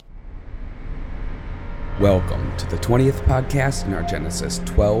Welcome to the 20th podcast in our Genesis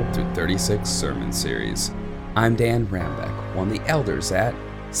 12 through 36 sermon series. I'm Dan Rambeck, one of the elders at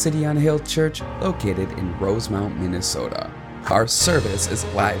City on a Hill Church located in Rosemount, Minnesota. Our service is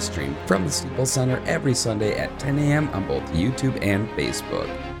live streamed from the Steeple Center every Sunday at 10 a.m. on both YouTube and Facebook.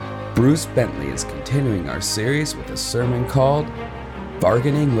 Bruce Bentley is continuing our series with a sermon called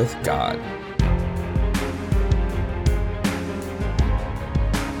Bargaining with God.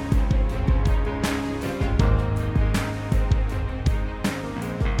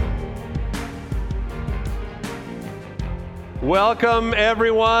 Welcome,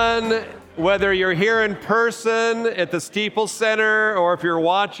 everyone, whether you're here in person at the Steeple Center or if you're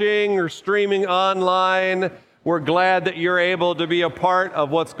watching or streaming online. We're glad that you're able to be a part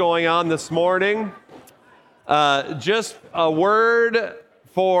of what's going on this morning. Just a word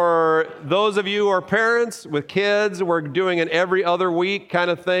for those of you who are parents with kids. We're doing an every other week kind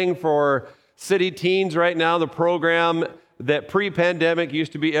of thing for city teens right now. The program that pre-pandemic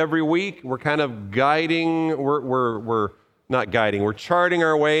used to be every week. We're kind of guiding, we're charting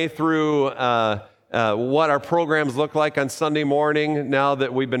our way through what our programs look like on Sunday morning now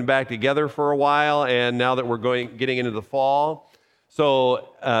that we've been back together for a while and now that we're getting into the fall. So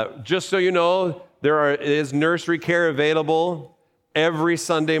just so you know, there is nursery care available every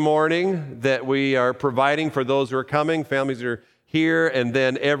Sunday morning that we are providing for those who are coming. Families are here, and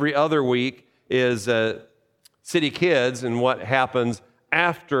then every other week is City Kids and what happens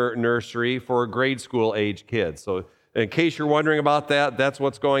after nursery for grade school age kids. So in case you're wondering about that, that's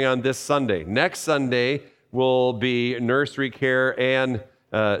what's going on this Sunday. Next Sunday will be nursery care and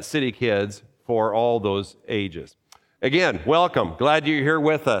City Kids for all those ages. Again, welcome. Glad you're here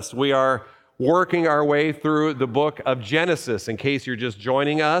with us. We are working our way through the book of Genesis. In case you're just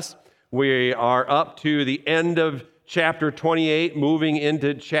joining us, we are up to the end of chapter 28, moving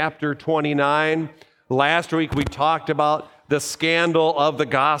into chapter 29. Last week we talked about the scandal of the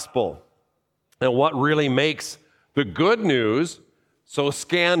gospel and what really makes the good news so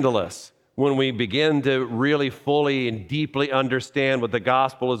scandalous when we begin to really fully and deeply understand what the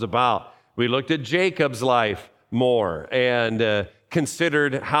gospel is about. We looked at Jacob's life more and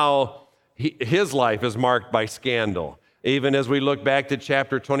considered how his life is marked by scandal. Even as we look back to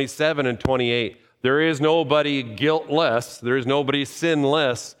chapter 27 and 28, there is nobody guiltless, there is nobody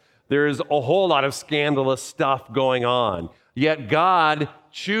sinless, there is a whole lot of scandalous stuff going on. Yet God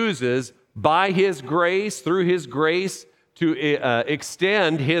chooses by His grace, through His grace, to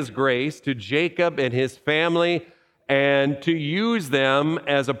extend His grace to Jacob and his family and to use them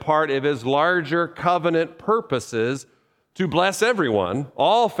as a part of His larger covenant purposes to bless everyone,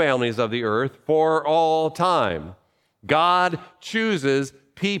 all families of the earth, for all time. God chooses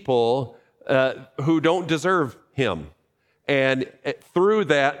people who don't deserve Him. And through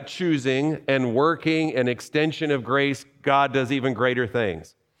that choosing and working and extension of grace, God does even greater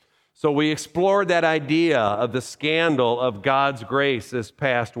things. So we explored that idea of the scandal of God's grace this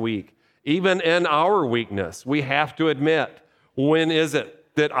past week. Even in our weakness, we have to admit, when is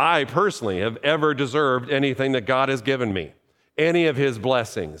it that I personally have ever deserved anything that God has given me? Any of His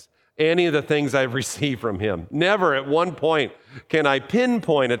blessings, any of the things I've received from Him. Never at one point can I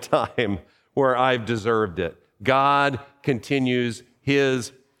pinpoint a time where I've deserved it. God continues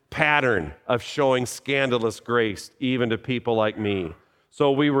His pattern of showing scandalous grace even to people like me.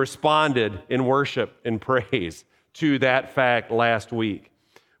 So we responded in worship and praise to that fact last week.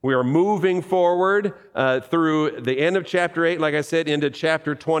 We are moving forward through the end of chapter 8, like I said, into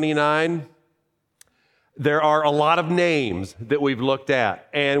chapter 29. There are a lot of names that we've looked at,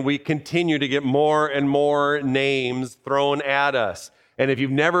 and we continue to get more and more names thrown at us. And if you've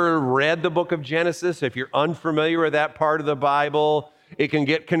never read the book of Genesis, if you're unfamiliar with that part of the Bible, it can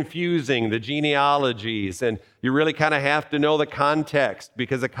get confusing, the genealogies, and you really kind of have to know the context,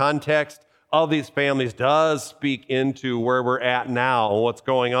 because the context of these families does speak into where we're at now and what's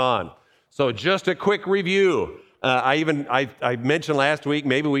going on. So just a quick review. I mentioned last week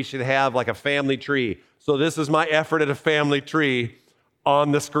maybe we should have like a family tree. So this is my effort at a family tree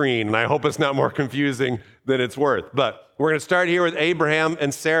on the screen, and I hope it's not more confusing than it's worth. But we're going to start here with Abraham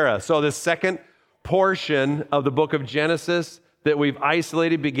and Sarah. So this second portion of the book of Genesis that we've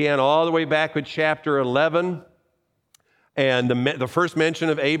isolated began all the way back with chapter 11. And the first mention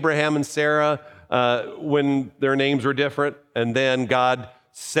of Abraham and Sarah when their names were different, and then God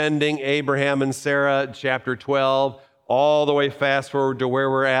sending Abraham and Sarah, chapter 12, all the way fast forward to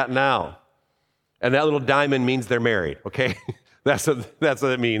where we're at now. And that little diamond means they're married, okay? That's what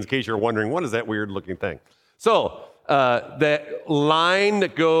it means, in case you're wondering, what is that weird looking thing? So that line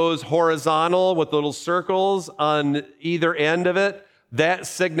that goes horizontal with little circles on either end of it, that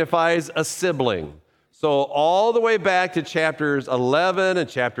signifies a sibling. So all the way back to chapters 11 and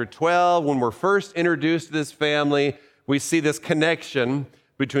chapter 12, when we're first introduced to this family, we see this connection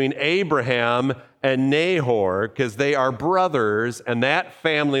between Abraham and Nahor, because they are brothers, and that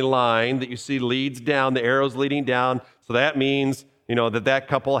family line that you see leads down, the arrow's leading down, so that means, that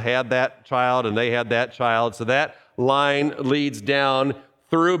couple had that child and they had that child. So that line leads down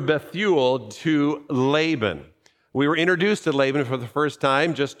through Bethuel to Laban. We were introduced to Laban for the first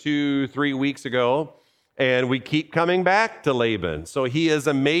time just 2-3 weeks ago, and we keep coming back to Laban. So he is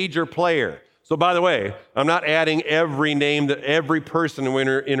a major player. So by the way, I'm not adding every name that every person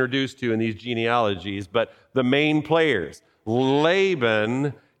we're introduced to in these genealogies, but the main players.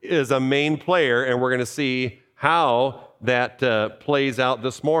 Laban is a main player, and we're going to see how that plays out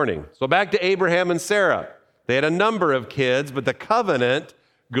this morning. So back to Abraham and Sarah. They had a number of kids, but the covenant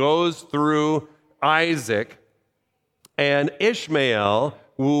goes through Isaac and Ishmael,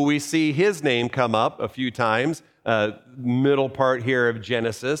 who we see his name come up a few times, middle part here of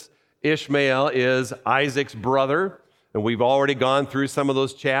Genesis. Ishmael is Isaac's brother, and we've already gone through some of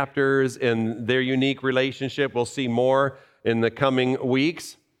those chapters in their unique relationship. We'll see more in the coming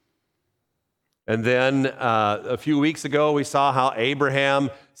weeks. And then a few weeks ago, we saw how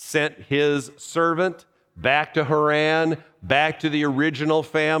Abraham sent his servant back to Haran, back to the original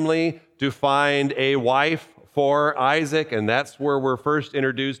family to find a wife for Isaac, and that's where we're first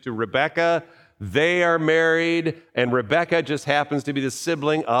introduced to Rebekah. They are married, and Rebekah just happens to be the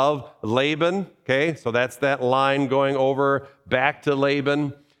sibling of Laban, okay? So that's that line going over back to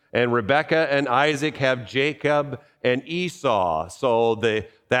Laban. And Rebekah and Isaac have Jacob and Esau. So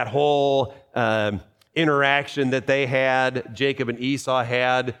that whole interaction that they had, Jacob and Esau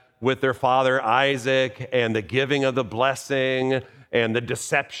had with their father Isaac, and the giving of the blessing and the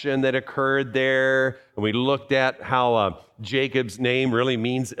deception that occurred there. And we looked at how Jacob's name really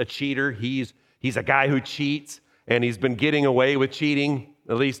means a cheater. He's a guy who cheats, and he's been getting away with cheating,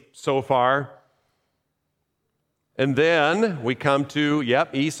 at least so far. And then we come to,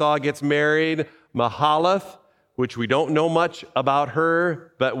 Esau gets married, Mahalath, which we don't know much about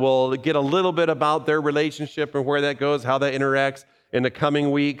her, but we'll get a little bit about their relationship and where that goes, how that interacts in the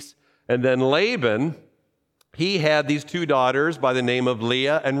coming weeks. And then Laban, he had these two daughters by the name of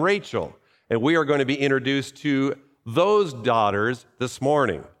Leah and Rachel. And we are going to be introduced to those daughters this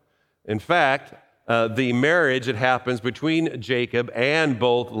morning. In fact, the marriage that happens between Jacob and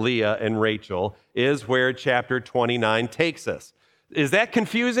both Leah and Rachel is where chapter 29 takes us. Is that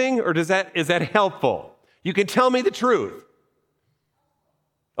confusing, or is that helpful? You can tell me the truth.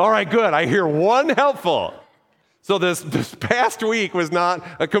 All right, good. I hear one helpful. So this past week was not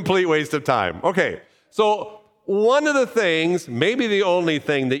a complete waste of time. Okay, so one of the things, maybe the only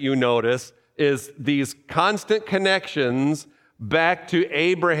thing that you notice, is these constant connections back to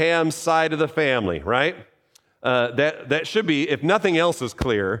Abraham's side of the family, right? That should be, if nothing else is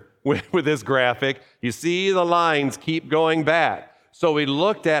clear with this graphic, you see the lines keep going back. So we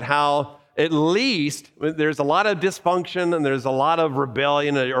looked at how at least there's a lot of dysfunction and there's a lot of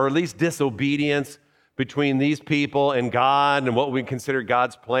rebellion, or at least disobedience between these people and God and what we consider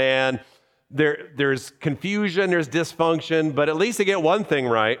God's plan. There's confusion, there's dysfunction, but at least they get one thing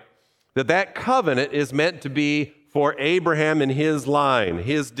right, that covenant is meant to be for Abraham and his line,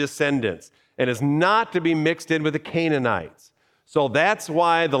 his descendants, and is not to be mixed in with the Canaanites. So that's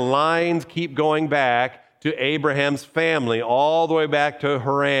why the lines keep going back to Abraham's family, all the way back to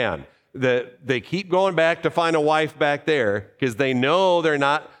Haran. They keep going back to find a wife back there because they know they're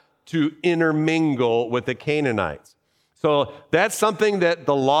not to intermingle with the Canaanites. So that's something that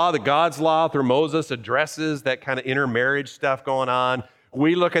God's law through Moses addresses, that kind of intermarriage stuff going on.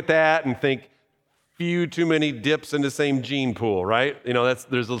 We look at that and think, few too many dips in the same gene pool, right?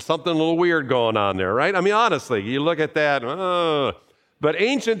 There's something a little weird going on there, right? I mean, honestly, you look at that, but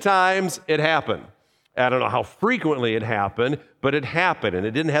ancient times, it happened. I don't know how frequently it happened, but it happened, and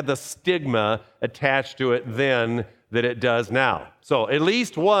it didn't have the stigma attached to it then that it does now. So at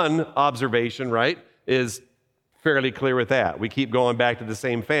least one observation, right, is fairly clear with that. We keep going back to the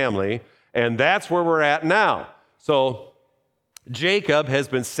same family, and that's where we're at now. So Jacob has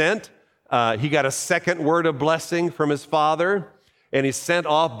been sent. He got a second word of blessing from his father, and he's sent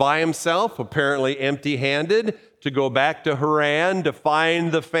off by himself, apparently empty-handed, to go back to Haran to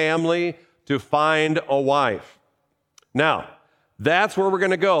find the family, to find a wife. Now, that's where we're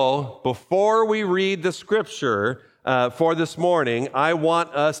going to go. Before we read the scripture for this morning, I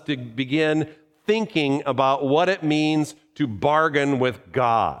want us to begin thinking about what it means to bargain with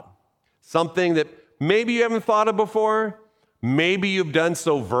God. Something that maybe you haven't thought of before. Maybe you've done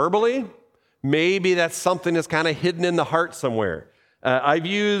so verbally. Maybe that's something that's kind of hidden in the heart somewhere. I've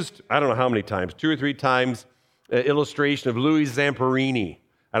used, I don't know how many times, 2 or 3 times, illustration of Louis Zamperini.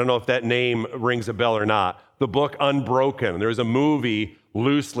 I don't know if that name rings a bell or not. The book Unbroken. There's a movie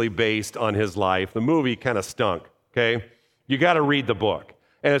loosely based on his life. The movie kind of stunk, okay? You got to read the book.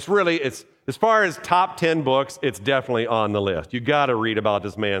 And it's as far as top 10 books, it's definitely on the list. You got to read about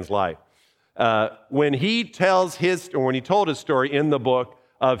this man's life. When he told his story in the book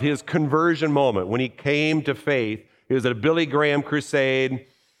of his conversion moment, when he came to faith, he was at a Billy Graham crusade.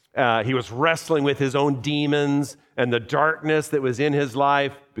 He was wrestling with his own demons and the darkness that was in his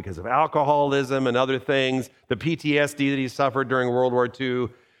life because of alcoholism and other things, the PTSD that he suffered during World War II.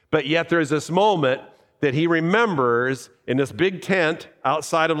 But yet there's this moment that he remembers in this big tent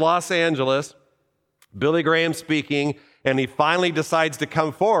outside of Los Angeles, Billy Graham speaking, and he finally decides to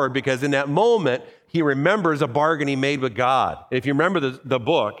come forward because in that moment, he remembers a bargain he made with God. If you remember the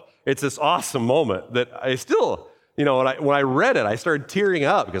book, it's this awesome moment that I still, when I read it, I started tearing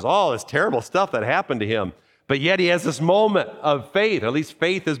up because all this terrible stuff that happened to him. But yet he has this moment of faith, at least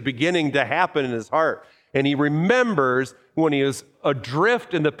faith is beginning to happen in his heart. And he remembers when he was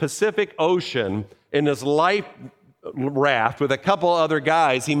adrift in the Pacific Ocean in this life raft with a couple other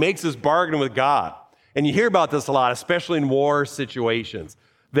guys, he makes this bargain with God. And you hear about this a lot, especially in war situations,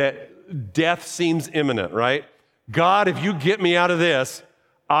 that death seems imminent, right? God, if you get me out of this,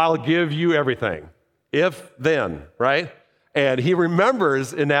 I'll give you everything. If then, right? And he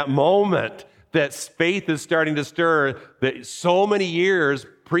remembers in that moment that faith is starting to stir, that so many years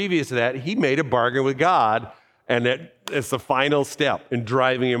previous to that, he made a bargain with God, and that it's the final step in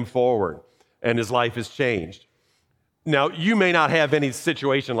driving him forward, and his life has changed. Now, you may not have any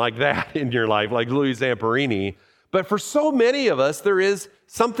situation like that in your life, like Louis Zamperini, but for so many of us, there is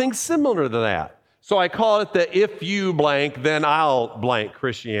something similar to that. So I call it the if you blank, then I'll blank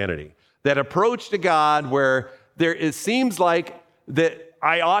Christianity. That approach to God where it seems like that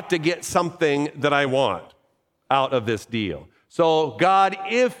I ought to get something that I want out of this deal. So God,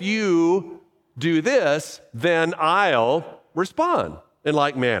 if you do this, then I'll respond in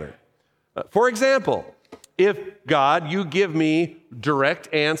like manner. For example, if God, you give me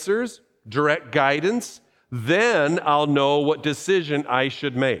direct answers, direct guidance, then I'll know what decision I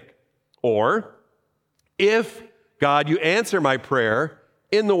should make. Or if God, you answer my prayer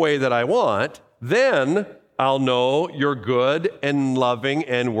in the way that I want, then I'll know you're good and loving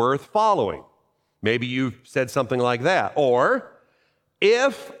and worth following. Maybe you've said something like that. Or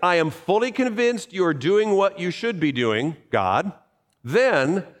if I am fully convinced you're doing what you should be doing, God,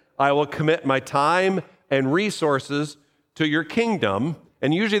 then I will commit my time and resources to your kingdom.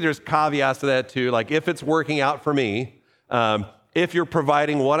 And usually there's caveats to that too, like if it's working out for me, if you're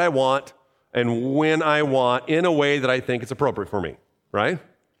providing what I want and when I want in a way that I think is appropriate for me, right?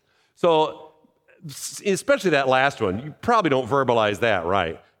 So especially that last one, you probably don't verbalize that,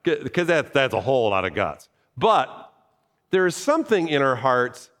 right? Because that's a whole lot of guts. But there's something in our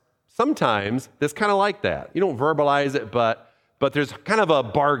hearts sometimes that's kind of like that. You don't verbalize it, but there's kind of a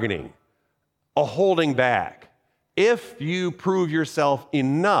bargaining, a holding back. If you prove yourself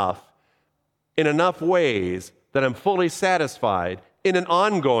enough in enough ways that I'm fully satisfied in an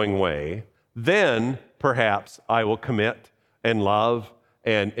ongoing way, then perhaps I will commit and love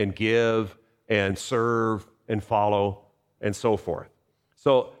and give and serve and follow and so forth.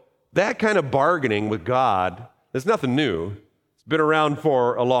 So that kind of bargaining with God is nothing new. It's been around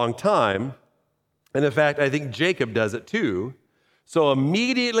for a long time. And in fact, I think Jacob does it too. So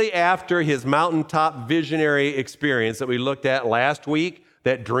immediately after his mountaintop visionary experience that we looked at last week,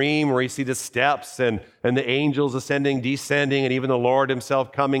 that dream where you see the steps and the angels ascending, descending, and even the Lord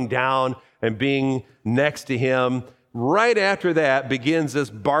himself coming down and being next to him, right after that begins this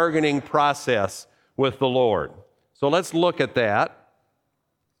bargaining process with the Lord. So let's look at that.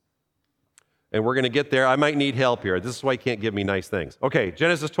 And we're going to get there. I might need help here. This is why you can't give me nice things. Okay,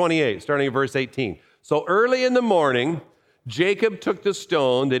 Genesis 28, starting at verse 18. So early in the morning, Jacob took the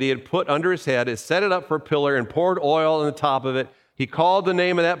stone that he had put under his head and set it up for a pillar and poured oil on the top of it. He called the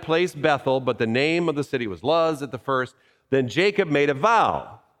name of that place Bethel, but the name of the city was Luz at the first. Then Jacob made a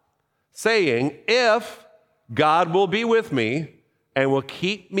vow, saying, if God will be with me and will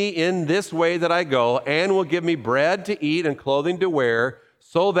keep me in this way that I go and will give me bread to eat and clothing to wear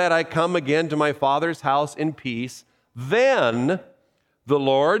so that I come again to my father's house in peace, then the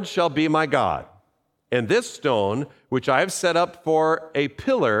Lord shall be my God. And this stone, which I have set up for a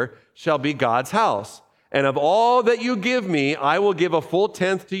pillar, shall be God's house. And of all that you give me, I will give a full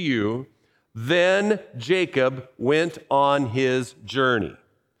tenth to you. Then Jacob went on his journey.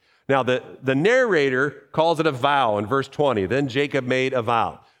 Now, the narrator calls it a vow in verse 20. Then Jacob made a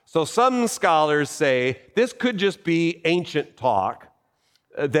vow. So some scholars say this could just be ancient talk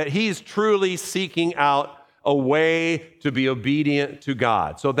that he's truly seeking out a way to be obedient to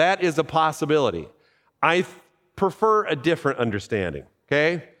God. So that is a possibility. I prefer a different understanding,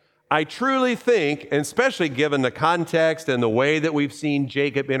 okay? I truly think, and especially given the context and the way that we've seen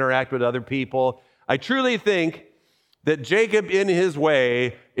Jacob interact with other people, I truly think that Jacob, in his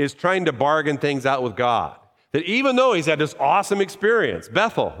way, is trying to bargain things out with God. That even though he's had this awesome experience,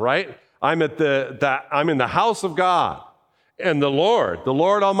 Bethel, right? I'm in the house of God, and the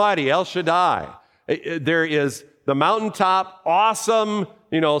Lord Almighty, El Shaddai. There is the mountaintop, awesome,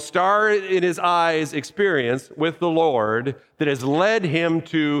 star in his eyes experience with the Lord that has led him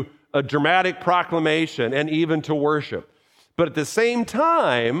to a dramatic proclamation and even to worship. But at the same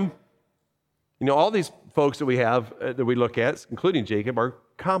time, all these folks that we have, that we look at, including Jacob, are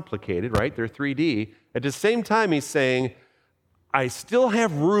complicated, right? They're 3D. At the same time, he's saying, I still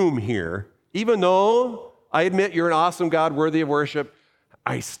have room here, even though I admit you're an awesome God worthy of worship,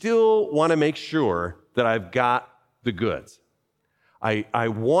 I still want to make sure that I've got the goods. I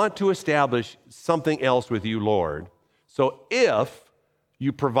want to establish something else with you, Lord. So if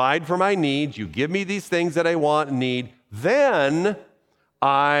you provide for my needs, you give me these things that I want and need, then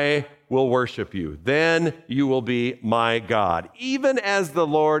I will worship you. Then you will be my God. Even as the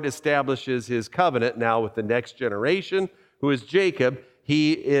Lord establishes his covenant now with the next generation, who is Jacob,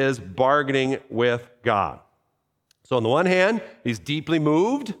 he is bargaining with God. So on the one hand, he's deeply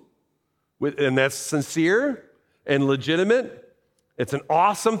moved, and that's sincere and legitimate. It's an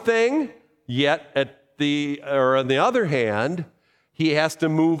awesome thing, yet on the other hand, he has to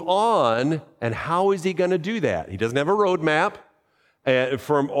move on, and how is he going to do that? He doesn't have a roadmap.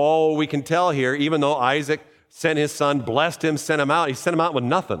 From all we can tell here, even though Isaac sent his son, blessed him, sent him out, he sent him out with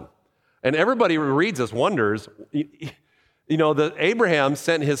nothing. And everybody who reads this wonders, that Abraham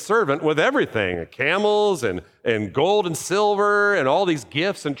sent his servant with everything, camels and gold and silver and all these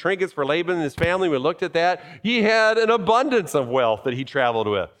gifts and trinkets for Laban and his family. We looked at that. He had an abundance of wealth that he traveled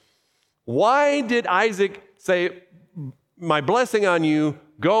with. Why did Isaac say, my blessing on you,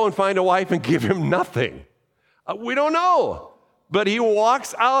 go and find a wife and give him nothing? We don't know. But he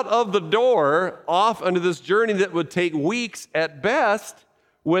walks out of the door off onto this journey that would take weeks at best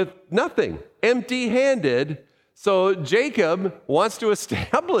with nothing, empty-handed. So Jacob wants to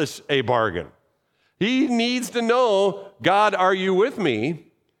establish a bargain. He needs to know, God, are you with me?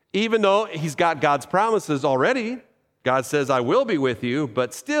 Even though he's got God's promises already. God says, I will be with you,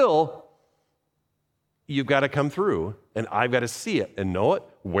 but still, you've got to come through, and I've got to see it and know it,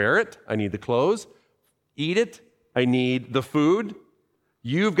 wear it. I need the clothes, eat it. I need the food.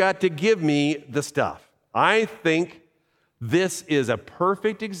 You've got to give me the stuff. I think this is a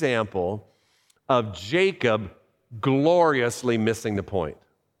perfect example of Jacob gloriously missing the point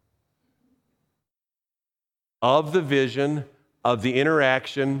of the vision, of the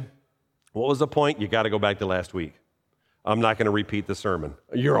interaction. What was the point? You got to go back to last week. I'm not going to repeat the sermon.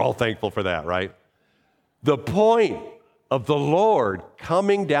 You're all thankful for that, right? The point of the Lord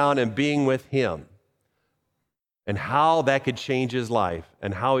coming down and being with him, and how that could change his life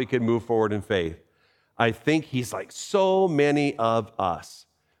and how he could move forward in faith. I think he's like so many of us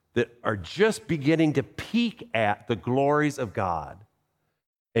that are just beginning to peek at the glories of God,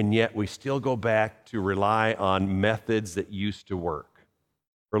 and yet we still go back to rely on methods that used to work,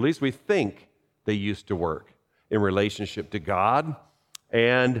 or at least we think they used to work in relationship to God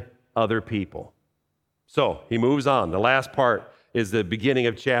and other people. So he moves on. The last part is the beginning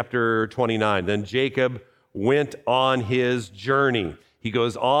of chapter 29. Then Jacob went on his journey. He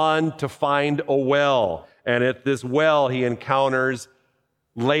goes on to find a well, and at this well he encounters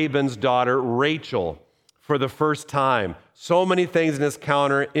Laban's daughter Rachel for the first time. So many things in this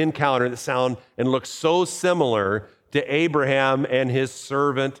encounter that sound and look so similar to Abraham and his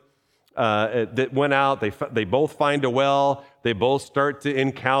servant that went out. They both find a well. They both start to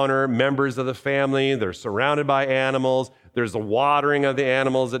encounter members of the family. They're surrounded by animals. There's a watering of the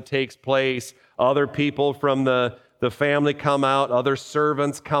animals that takes place. Other people from the family come out. Other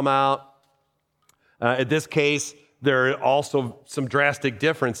servants come out. In this case, there are also some drastic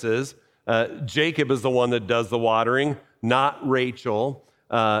differences. Jacob is the one that does the watering, not Rachel.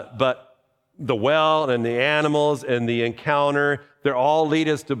 But the well and the animals and the encounter, they're all lead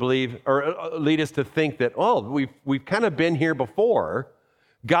us to believe, or lead us to think that, we've kind of been here before.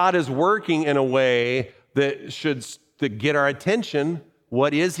 God is working in a way that should get our attention.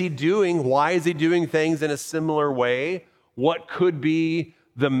 What is he doing? Why is he doing things in a similar way? What could be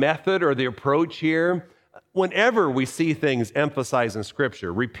the method or the approach here? Whenever we see things emphasized in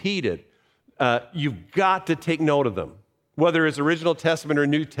Scripture, repeated, you've got to take note of them, whether it's original Testament or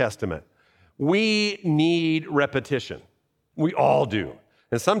New Testament. We need repetition. We all do.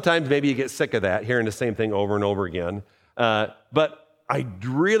 And sometimes maybe you get sick of that, hearing the same thing over and over again. But I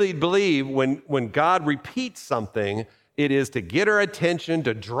really believe when God repeats something, it is to get our attention,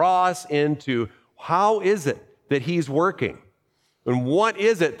 to draw us into how is it that he's working? And what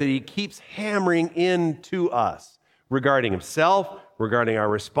is it that he keeps hammering into us regarding himself, regarding our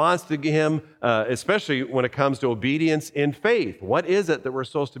response to him, especially when it comes to obedience in faith? What is it that we're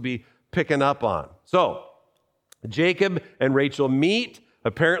supposed to be picking up on? So, Jacob and Rachel meet.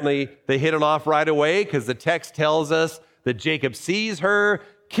 Apparently, they hit it off right away because the text tells us that Jacob sees her,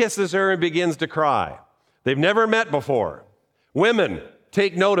 kisses her, and begins to cry. They've never met before. Women,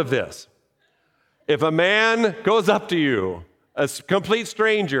 take note of this. If a man goes up to you, a complete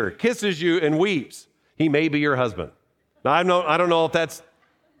stranger, kisses you and weeps, he may be your husband. Now, I don't know if that's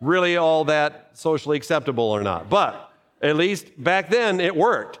really all that socially acceptable or not, but at least back then it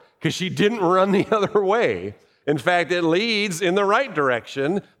worked because she didn't run the other way. In fact, it leads in the right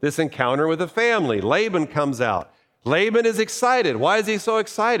direction, this encounter with the family. Laban comes out. Laban is excited. Why is he so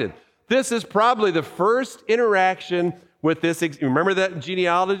excited? This is probably the first interaction with this. Remember that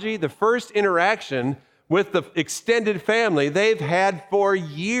genealogy? The first interaction with the extended family they've had for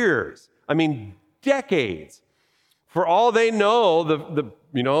years. I mean, decades. For all they know,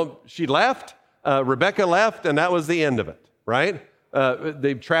 she left, Rebecca left, and that was the end of it, right?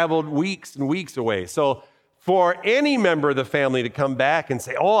 They've traveled weeks and weeks away. So for any member of the family to come back and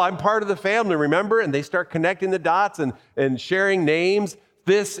say, oh, I'm part of the family, remember? And they start connecting the dots and sharing names,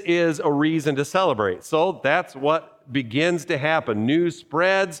 this is a reason to celebrate. So that's what begins to happen. News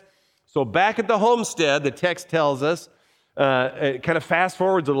spreads. So back at the homestead, the text tells us, it kind of fast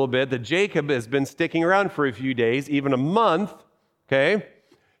forwards a little bit, that Jacob has been sticking around for a few days, even a month, okay?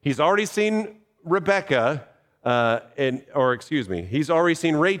 He's already seen Rebecca, he's already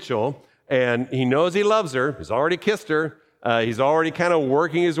seen Rachel, and he knows he loves her. He's already kissed her. He's already kind of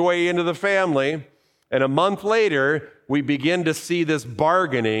working his way into the family. And a month later, we begin to see this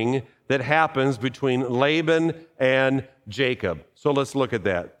bargaining that happens between Laban and Jacob. So let's look at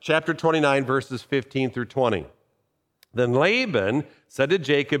that. Chapter 29, verses 15 through 20. Then Laban said to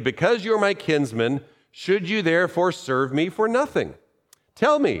Jacob, because you are my kinsman, should you therefore serve me for nothing?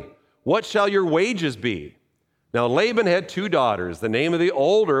 Tell me, what shall your wages be? Now Laban had 2 daughters. The name of the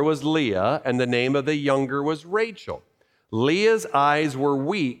older was Leah, and the name of the younger was Rachel. Leah's eyes were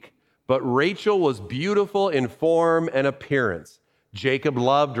weak, but Rachel was beautiful in form and appearance. Jacob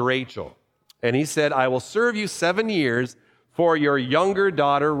loved Rachel. And he said, I will serve you 7 years for your younger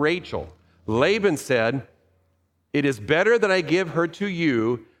daughter Rachel. Laban said, it is better that I give her to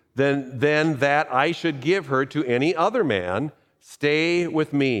you than that I should give her to any other man. Stay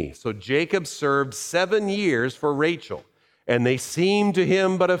with me. So Jacob served 7 years for Rachel, and they seemed to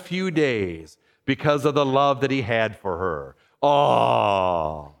him but a few days because of the love that he had for her.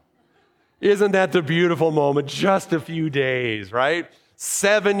 Oh, isn't that the beautiful moment? Just a few days, right?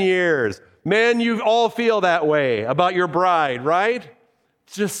 7 years. Men, you all feel that way about your bride, right?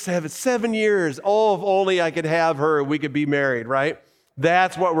 Just 7 years. Oh, if only I could have her, we could be married, right?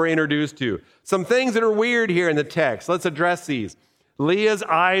 That's what we're introduced to. Some things that are weird here in the text. Let's address these. Leah's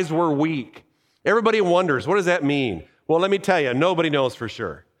eyes were weak. Everybody wonders, what does that mean? Well, let me tell you, nobody knows for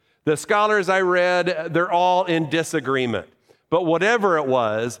sure. The scholars I read, they're all in disagreement. But whatever it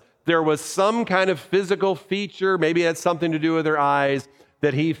was, there was some kind of physical feature, maybe it had something to do with her eyes,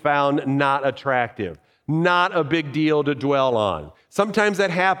 that he found not attractive. Not a big deal to dwell on. Sometimes that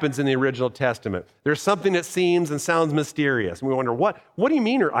happens in the original Testament. There's something that seems and sounds mysterious. And we wonder, what do you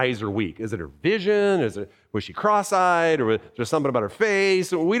mean her eyes are weak? Is it her vision? Was she cross-eyed? Or was there something about her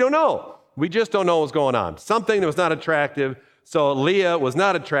face? We don't know. We just don't know what's going on. Something that was not attractive. So Leah was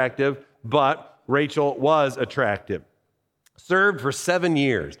not attractive, but Rachel was attractive. Served for 7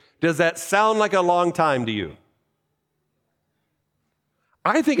 years. Does that sound like a long time to you?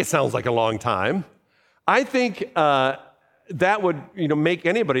 I think it sounds like a long time. I think that would make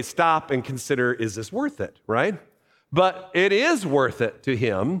anybody stop and consider, is this worth it, right? But it is worth it to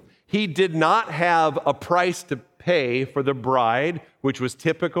him. He did not have a price to pay for the bride, which was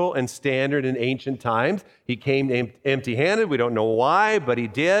typical and standard in ancient times. He came empty-handed. We don't know why, but he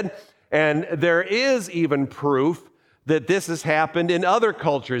did. And there is even proof that this has happened in other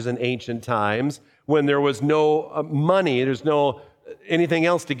cultures in ancient times when there was no money, there's no anything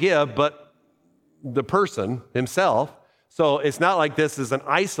else to give but the person himself. So it's not like this is an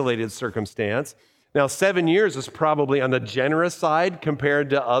isolated circumstance. Now, 7 years is probably on the generous side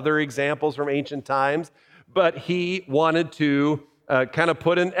compared to other examples from ancient times, but he wanted to kind of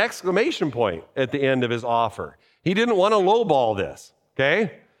put an exclamation point at the end of his offer. He didn't want to lowball this,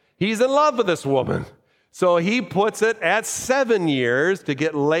 okay? He's in love with this woman. So he puts it at 7 years to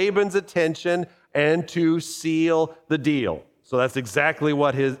get Laban's attention and to seal the deal. So that's exactly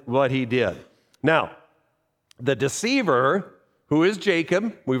what he did. Now, the deceiver, who is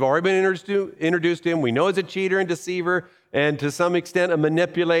Jacob, we've already been introduced to him. We know he's a cheater and deceiver and to some extent a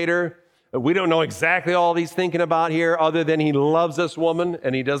manipulator. We don't know exactly all he's thinking about here other than he loves this woman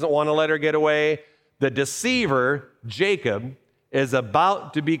and he doesn't want to let her get away. The deceiver, Jacob, is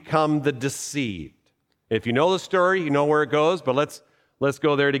about to become the deceived. If you know the story, you know where it goes, but let's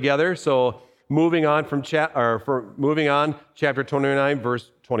go there together. So moving on, chapter 29,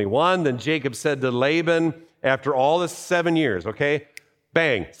 verse 21, then Jacob said to Laban, after all the 7 years, okay,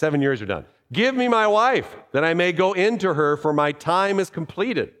 bang, 7 years are done. Give me my wife, that I may go into her, for my time is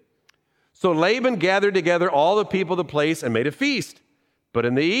completed. So Laban gathered together all the people of the place and made a feast. But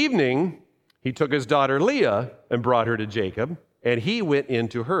in the evening, he took his daughter Leah and brought her to Jacob, and he went in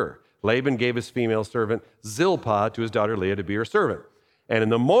to her. Laban gave his female servant Zilpah to his daughter Leah to be her servant. And in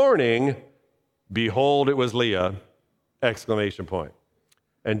the morning, behold, it was Leah, exclamation point.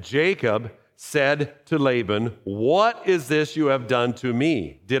 And Jacob said to Laban, what is this you have done to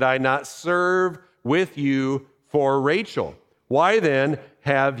me? Did I not serve with you for Rachel? Why then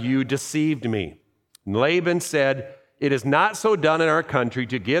have you deceived me? And Laban said, it is not so done in our country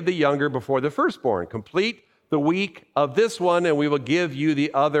to give the younger before the firstborn. Complete the week of this one, and we will give you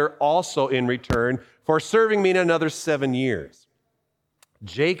the other also in return for serving me in another 7 years.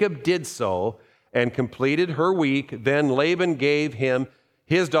 Jacob did so and completed her week. Then Laban gave him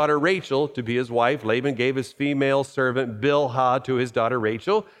his daughter Rachel to be his wife. Laban gave his female servant Bilhah to his daughter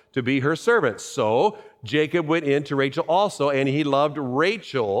Rachel to be her servant. So Jacob went in to Rachel also, and he loved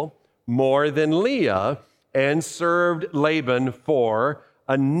Rachel more than Leah and served Laban for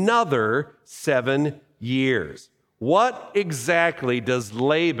another 7 years. What exactly does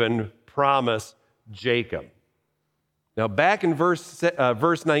Laban promise Jacob? Now, back in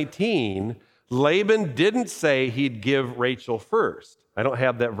verse 19, Laban didn't say he'd give Rachel first. I don't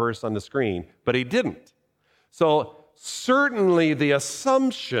have that verse on the screen, but he didn't. So certainly the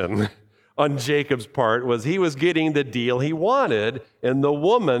assumption on Jacob's part was he was getting the deal he wanted and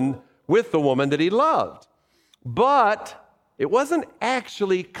with the woman that he loved. But it wasn't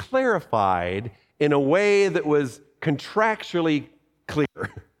actually clarified in a way that was contractually clear.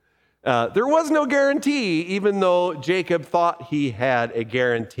 There was no guarantee, even though Jacob thought he had a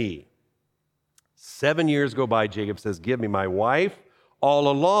guarantee. 7 years go by, Jacob says, give me my wife. All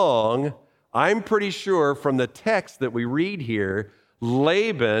along, I'm pretty sure from the text that we read here,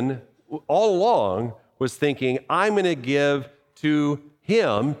 Laban all along was thinking, I'm going to give to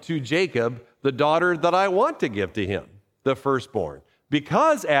Jacob, the daughter that I want to give to him, the firstborn.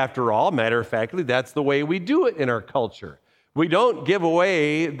 Because after all, matter of factly, that's the way we do it in our culture. We don't give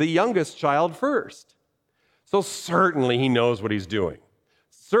away the youngest child first. So certainly he knows what he's doing.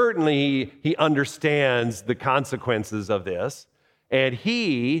 Certainly he understands the consequences of this, and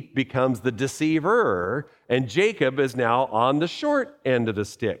he becomes the deceiver, and Jacob is now on the short end of the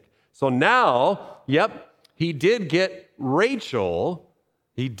stick. So now, he did get Rachel.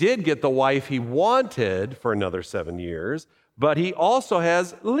 He did get the wife he wanted for another 7 years, but he also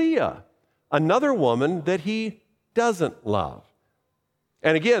has Leah, another woman that he doesn't love.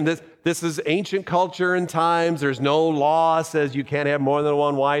 And again, this is ancient culture and times. There's no law says you can't have more than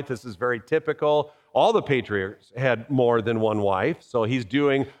one wife. This is very typical. All the patriarchs had more than one wife, so he's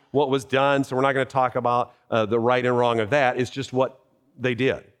doing what was done. So we're not going to talk about the right and wrong of that. It's just what they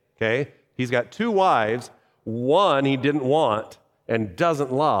did, okay? He's got 2 wives. One he didn't want and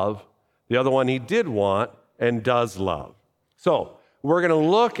doesn't love. The other one he did want and does love. So we're going to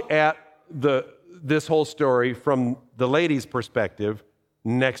look at this whole story from the lady's perspective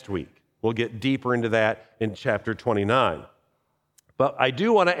next week. We'll get deeper into that in chapter 29. But I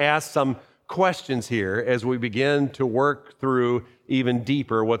do want to ask some questions here as we begin to work through even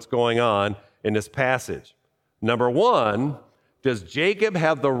deeper what's going on in this passage. Number 1, does Jacob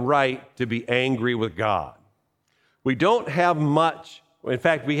have the right to be angry with God? We don't have much. In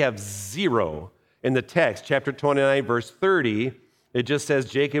fact, we have 0 in the text. Chapter 29, verse 30, it just says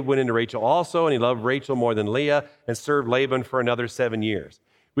Jacob went into Rachel also, and he loved Rachel more than Leah and served Laban for another 7 years.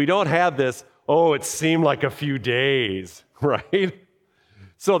 We don't have this, it seemed like a few days, right?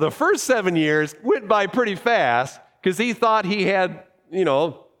 So the first 7 years went by pretty fast because he thought he had,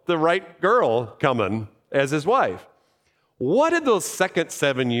 the right girl coming as his wife. What did those second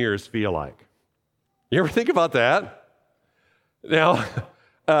 7 years feel like? You ever think about that? Now,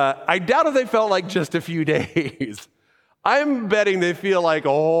 I doubt if they felt like just a few days. I'm betting they feel like a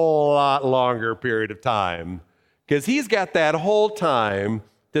whole lot longer period of time because he's got that whole time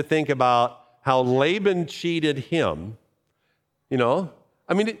to think about how Laban cheated him,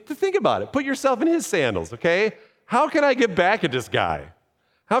 I mean, to think about it. Put yourself in his sandals, okay? How can I get back at this guy?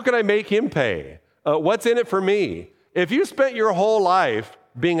 How can I make him pay? What's in it for me? If you spent your whole life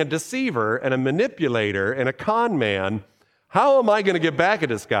being a deceiver and a manipulator and a con man, how am I going to get back at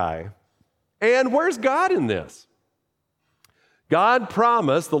this guy? And where's God in this?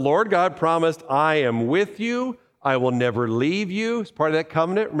 The Lord God promised, I am with you. I will never leave you. It's part of that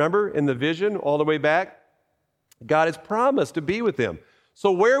covenant, remember, in the vision all the way back? God has promised to be with him.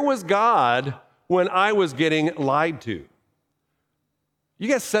 So where was God when I was getting lied to? You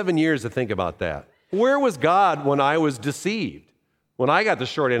got 7 years to think about that. Where was God when I was deceived? When I got the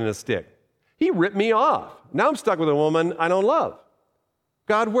short end of the stick? He ripped me off. Now I'm stuck with a woman I don't love.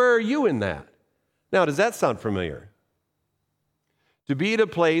 God, where are you in that? Now, does that sound familiar? To be at a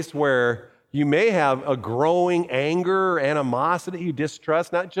place where you may have a growing anger, animosity,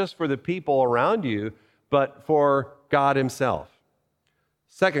 distrust, not just for the people around you, but for God himself.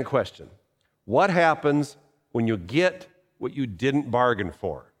 Second question, what happens when you get what you didn't bargain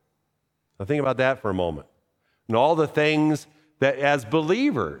for? Now think about that for a moment. And all the things that as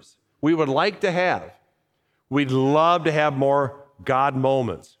believers we would like to have. We'd love to have more God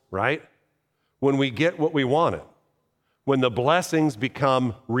moments, right? When we get what we wanted. When the blessings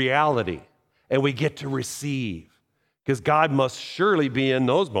become reality and we get to receive. Because God must surely be in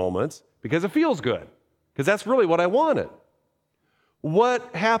those moments because it feels good. Because that's really what I wanted.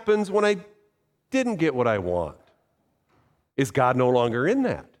 What happens when I didn't get what I want? Is God no longer in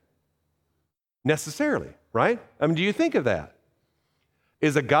that? Necessarily, right? I mean, do you think of that?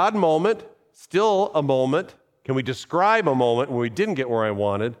 Is a God moment still a moment? Can we describe a moment when we didn't get where I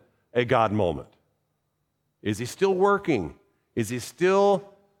wanted a God moment? Is he still working? Is he still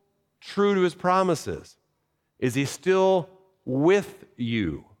true to his promises? Is he still with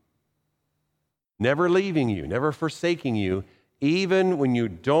you? Never leaving you, never forsaking you, even when you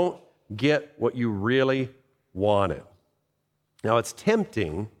don't get what you really wanted. Now, it's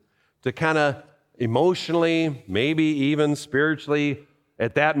tempting to kind of emotionally, maybe even spiritually,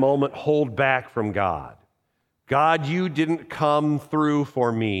 at that moment, hold back from God. God, you didn't come through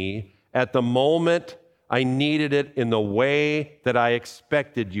for me at the moment I needed it in the way that I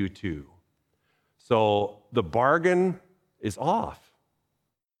expected you to. So the bargain is off.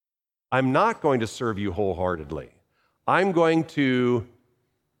 I'm not going to serve you wholeheartedly. I'm going to,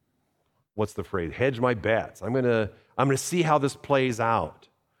 what's the phrase? Hedge my bets. I'm going to see how this plays out.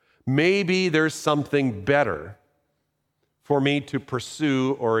 Maybe there's something better for me to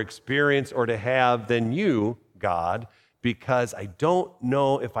pursue or experience or to have than you, God, because I don't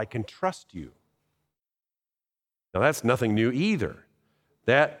know if I can trust you. Now, that's nothing new either.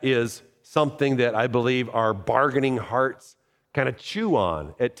 That is something that I believe our bargaining hearts kind of chew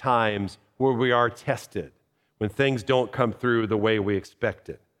on at times where we are tested, when things don't come through the way we expect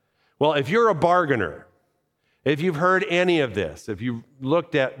it. Well, if you're a bargainer, if you've heard any of this, if you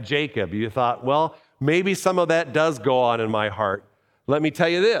looked at Jacob, you thought, well, maybe some of that does go on in my heart. Let me tell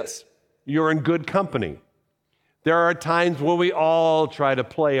you this, you're in good company. There are times when we all try to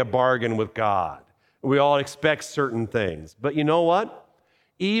play a bargain with God. We all expect certain things. But you know what?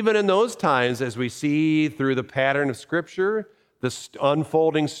 Even in those times, as we see through the pattern of Scripture, the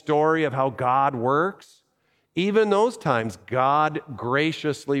unfolding story of how God works, even those times, God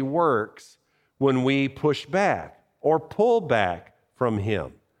graciously works when we push back or pull back from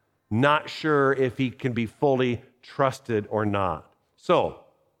him, not sure if he can be fully trusted or not. So,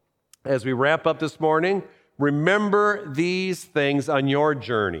 as we wrap up this morning, remember these things on your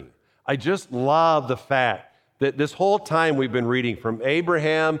journey. I just love the fact that this whole time we've been reading from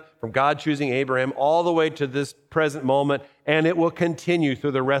Abraham, from God choosing Abraham, all the way to this present moment, and it will continue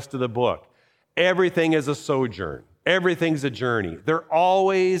through the rest of the book. Everything is a sojourn. Everything's a journey. They're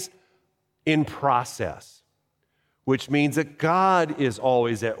always in process, which means that God is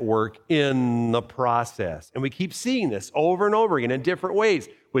always at work in the process. And we keep seeing this over and over again in different ways,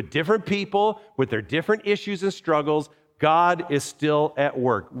 with different people, with their different issues and struggles. God is still at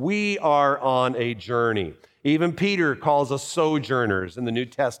work. We are on a journey. Even Peter calls us sojourners in the New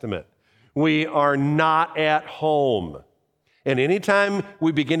Testament. We are not at home. And anytime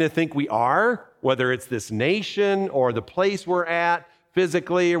we begin to think we are, whether it's this nation or the place we're at,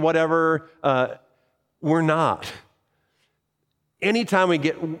 physically or whatever, we're not. Anytime we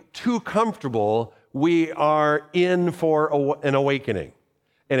get too comfortable, we are in for an awakening.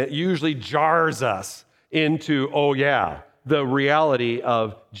 And it usually jars us into, oh yeah, the reality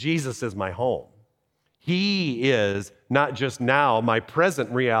of Jesus is my home. He is not just now my present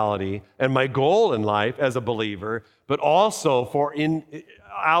reality and my goal in life as a believer, but also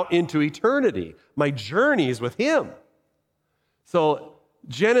out into eternity. My journey is with him. So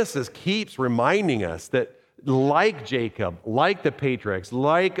Genesis keeps reminding us that like Jacob, like the patriarchs,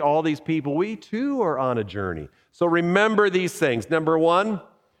 like all these people, we too are on a journey. So remember these things. Number one,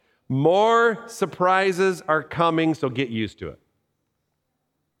 more surprises are coming, so get used to it.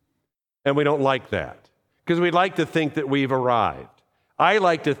 And we don't like that because we like to think that we've arrived. I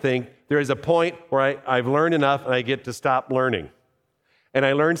like to think there is a point where I've learned enough and I get to stop learning. And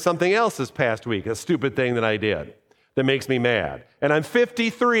I learned something else this past week, a stupid thing that I did that makes me mad. And I'm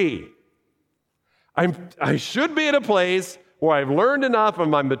 53. I should be at a place where I've learned enough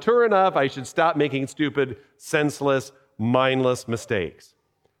and I'm mature enough, I should stop making stupid, senseless, mindless mistakes.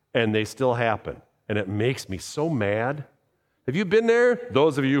 And they still happen. And it makes me so mad. Have you been there?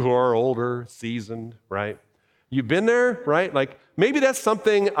 Those of you who are older, seasoned, right? You've been there, right? Like maybe that's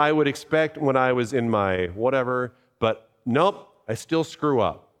something I would expect when I was in my whatever, but nope, I still screw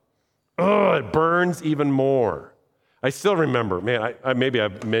up. Oh, it burns even more. I still remember, man, maybe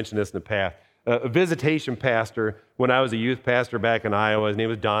I've mentioned this in the past. A visitation pastor, when I was a youth pastor back in Iowa, his name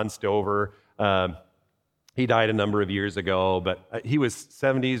was Don Stover. He died a number of years ago, but he was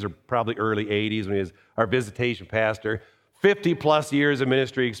 70s or probably early 80s when he was our visitation pastor. 50 plus years of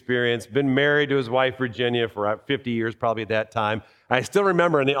ministry experience, been married to his wife, Virginia, for 50 years probably at that time. I still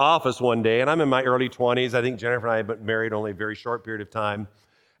remember in the office one day, and I'm in my early 20s. I think Jennifer and I have been married only a very short period of time.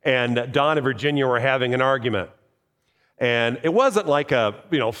 And Don and Virginia were having an argument. And it wasn't like a,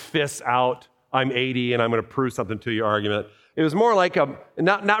 fists out, I'm 80 and I'm going to prove something to you argument. It was more like a,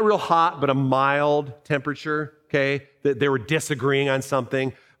 not real hot, but a mild temperature, okay? That they were disagreeing on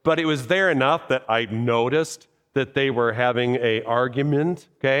something. But it was there enough that I noticed that they were having an argument,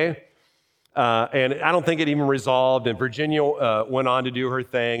 okay? And I don't think it even resolved. And Virginia went on to do her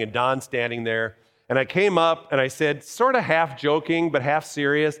thing, and Don's standing there. And I came up and I said, sort of half joking, but half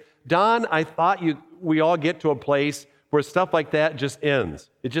serious, Don, I thought we all get to a place where stuff like that just ends.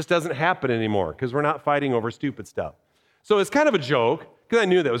 It just doesn't happen anymore because we're not fighting over stupid stuff. So it's kind of a joke because I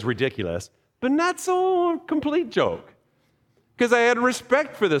knew that was ridiculous, but not so complete joke. Because I had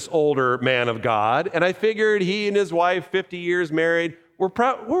respect for this older man of God, and I figured he and his wife, 50 years married, we're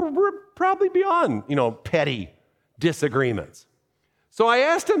probably beyond, petty disagreements. So I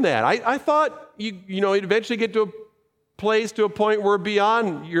asked him that. I thought you'd eventually get to a place, to a point where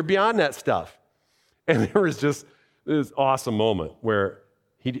you're beyond that stuff. And there was just this awesome moment where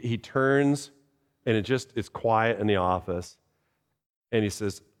he turns, and it's quiet in the office, and he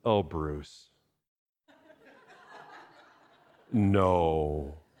says, "Oh, Bruce."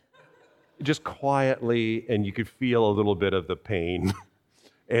 No. Just quietly, and you could feel a little bit of the pain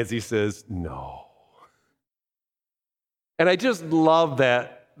as he says, "No." And I just love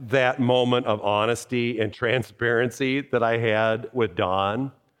that moment of honesty and transparency that I had with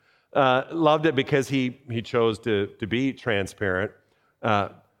Don. Loved it because he chose to be transparent.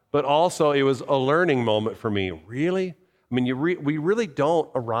 But also it was a learning moment for me. Really? I mean, we really don't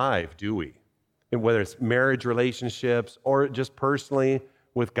arrive, do we? And whether it's marriage relationships or just personally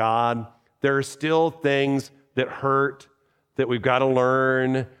with God, there are still things that hurt that we've got to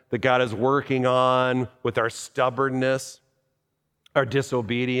learn, that God is working on with our stubbornness, our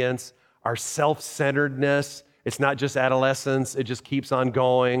disobedience, our self-centeredness. It's not just adolescence. It just keeps on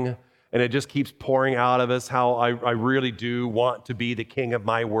going, and it just keeps pouring out of us how I really do want to be the king of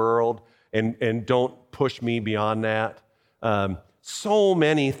my world, and don't push me beyond that. So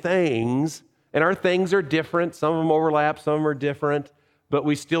many things. And our things are different. Some of them overlap, some of them are different, but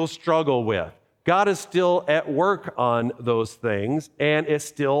we still struggle with. God is still at work on those things, and it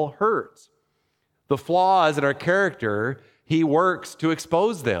still hurts. The flaws in our character, he works to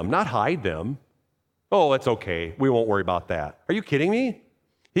expose them, not hide them. Oh, it's okay. We won't worry about that. Are you kidding me?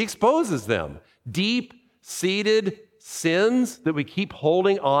 He exposes them. Deep-seated sins that we keep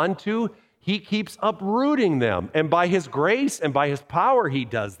holding on to, he keeps uprooting them. And by his grace and by his power, he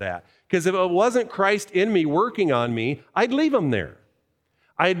does that. Because if it wasn't Christ in me working on me, I'd leave him there.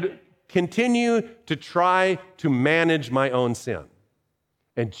 I'd continue to try to manage my own sin.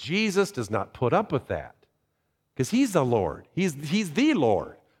 And Jesus does not put up with that because he's the Lord. He's the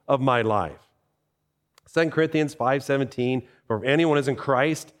Lord of my life. 2 Corinthians 5:17, for if anyone is in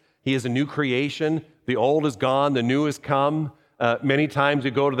Christ, he is a new creation. The old is gone, the new has come. Many times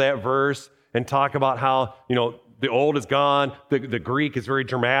we go to that verse and talk about how, the old is gone. The Greek is very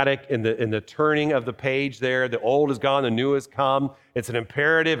dramatic in the turning of the page there. The old is gone, the new has come. It's an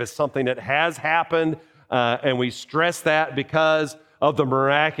imperative. It's something that has happened. And we stress that because of the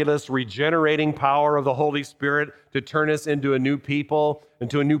miraculous regenerating power of the Holy Spirit to turn us into a new people,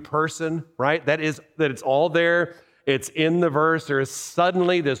 into a new person, right? That it's all there. It's in the verse. There is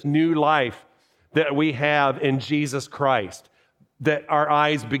suddenly this new life that we have in Jesus Christ that our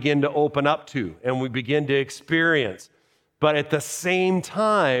eyes begin to open up to and we begin to experience. But at the same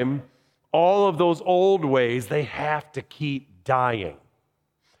time, all of those old ways, they have to keep dying.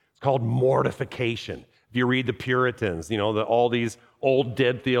 It's called mortification. If you read the Puritans, all these old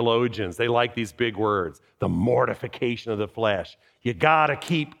dead theologians, they like these big words, the mortification of the flesh. You got to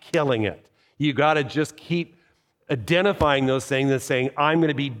keep killing it. You got to just keep identifying those things and saying, I'm going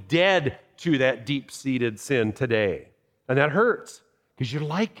to be dead to that deep-seated sin today. And that hurts because you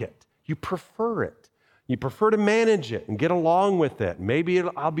like it. You prefer it. You prefer to manage it and get along with it. Maybe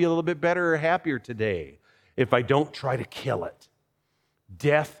I'll be a little bit better or happier today if I don't try to kill it.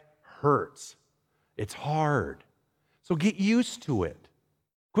 Death hurts. It's hard. So get used to it.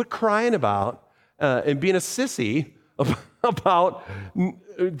 Quit crying about and being a sissy about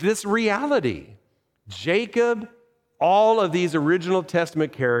this reality. Jacob, all of these original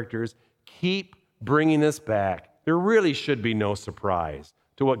Testament characters keep bringing us back. There really should be no surprise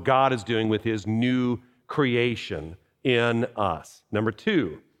to what God is doing with his new creation in us. Number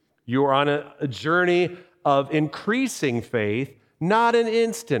 2, you are on a journey of increasing faith, not an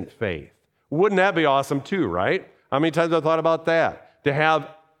instant faith. Wouldn't that be awesome too, right? How many times have I thought about that? To have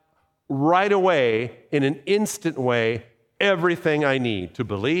right away, in an instant way, everything I need to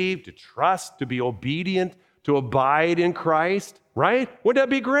believe, to trust, to be obedient, to abide in Christ, right? Wouldn't that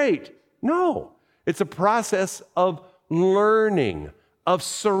be great? No. It's a process of learning, of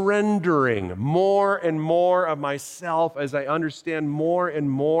surrendering more and more of myself as I understand more and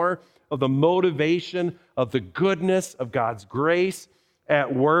more of the motivation of the goodness of God's grace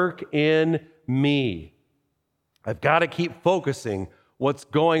at work in me. I've got to keep focusing what's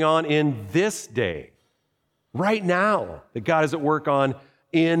going on in this day, right now, that God is at work on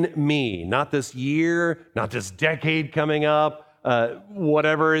in me. Not this year, not this decade coming up,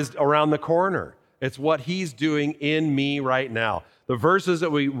 whatever is around the corner. It's what he's doing in me right now. The verses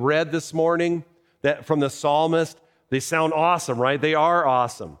that we read this morning that from the psalmist, they sound awesome, right? They are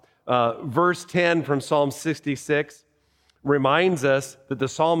awesome. Verse 10 from Psalm 66 reminds us that the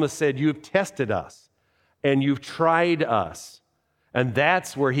psalmist said, "You've tested us and you've tried us." And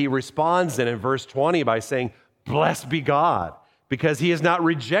that's where he responds then in verse 20 by saying, "Blessed be God, because he has not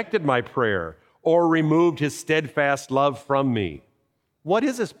rejected my prayer or removed his steadfast love from me." What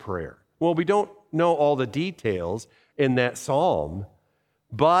is his prayer? Well, we don't know all the details in that psalm,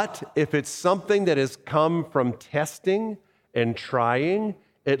 but if it's something that has come from testing and trying,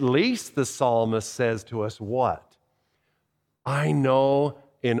 at least the psalmist says to us what? I know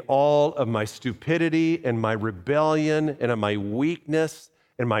in all of my stupidity and my rebellion and in my weakness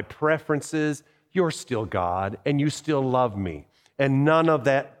and my preferences, you're still God and you still love me. And none of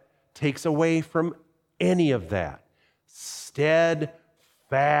that takes away from any of that. Steadfast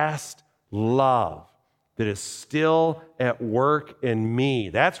love that is still at work in me.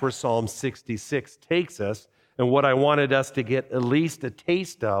 That's where Psalm 66 takes us, and what I wanted us to get at least a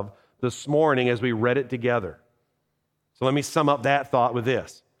taste of this morning as we read it together. So let me sum up that thought with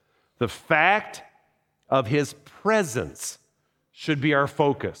this. The fact of his presence should be our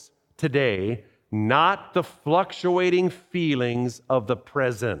focus today, not the fluctuating feelings of the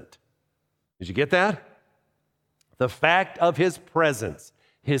present. Did you get that? The fact of his presence,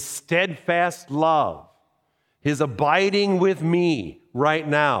 his steadfast love, his abiding with me right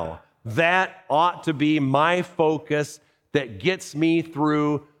now, that ought to be my focus that gets me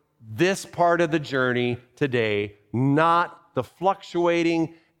through this part of the journey today, not the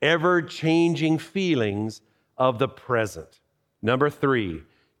fluctuating, ever-changing feelings of the present. Number 3,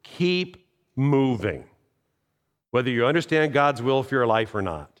 keep moving. Whether you understand God's will for your life or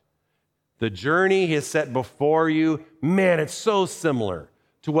not, the journey he has set before you, man, it's so similar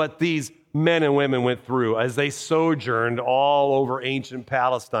to what these men and women went through as they sojourned all over ancient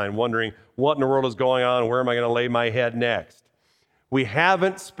Palestine, wondering what in the world is going on, where am I going to lay my head next? We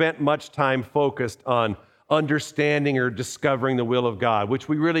haven't spent much time focused on understanding or discovering the will of God, which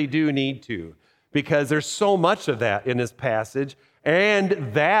we really do need to, because there's so much of that in this passage,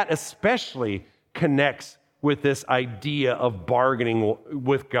 and that especially connects with this idea of bargaining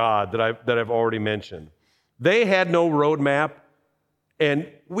with God that I've already mentioned. They had no roadmap, and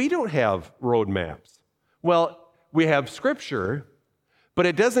we don't have roadmaps. Well, we have Scripture, but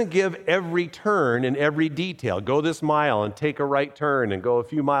it doesn't give every turn and every detail. Go this mile and take a right turn and go a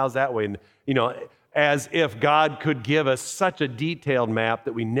few miles that way. And, as if God could give us such a detailed map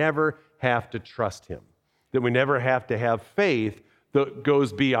that we never have to trust him, that we never have to have faith that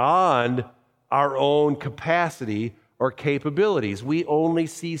goes beyond our own capacity or capabilities. We only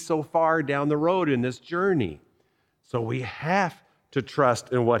see so far down the road in this journey. So we have to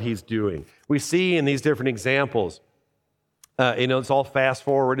trust in what he's doing. We see in these different examples, it's all fast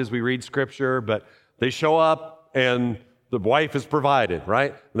forward as we read scripture, but they show up and the wife is provided,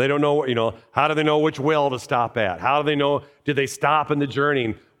 right? They don't know, how do they know which well to stop at? How do they know, did they stop in the journey?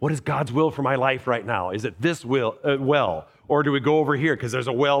 And what is God's will for my life right now? Is it this well? Or do we go over here because there's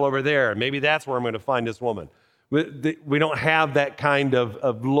a well over there? Maybe that's where I'm going to find this woman. We don't have that kind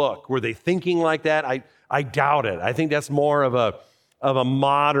of look. Were they thinking like that? I doubt it. I think that's more of a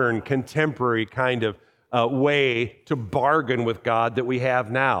modern, contemporary kind of way to bargain with God that we have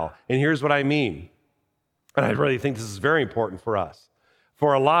now. And here's what I mean. And I really think this is very important for us.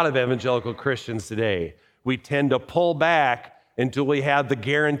 For a lot of evangelical Christians today, we tend to pull back until we have the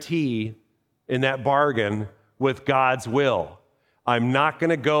guarantee in that bargain with God's will. I'm not going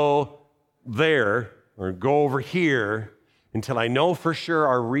to go there or go over here until I know for sure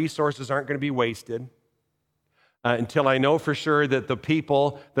our resources aren't going to be wasted, until I know for sure that the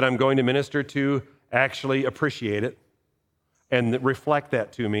people that I'm going to minister to actually appreciate it and reflect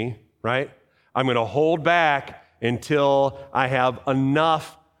that to me, right? I'm going to hold back until I have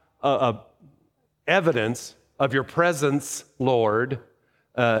enough evidence of your presence, Lord,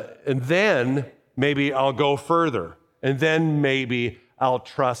 and then maybe I'll go further, and then maybe I'll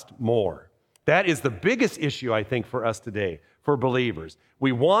trust more. That is the biggest issue, I think, for us today, for believers.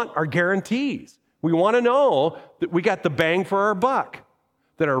 We want our guarantees. We want to know that we got the bang for our buck,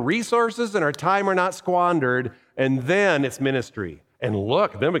 that our resources and our time are not squandered, and then it's ministry. And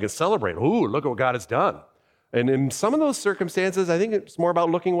look, then we can celebrate. Ooh, look at what God has done. And in some of those circumstances, I think it's more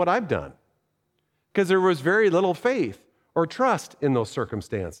about looking what I've done, because there was very little faith or trust in those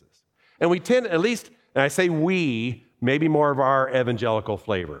circumstances. And we tend, at least, and I say we, maybe more of our evangelical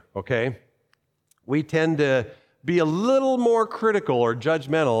flavor, okay? We tend to be a little more critical or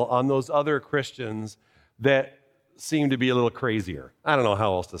judgmental on those other Christians that seem to be a little crazier. I don't know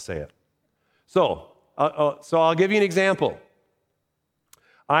how else to say it. So I'll give you an example.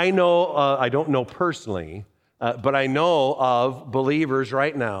 I don't know personally, but I know of believers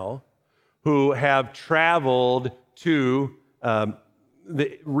right now who have traveled to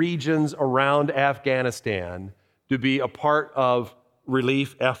the regions around Afghanistan to be a part of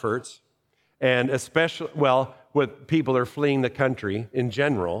relief efforts, and especially, with people that are fleeing the country in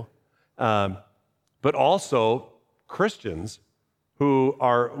general, but also Christians who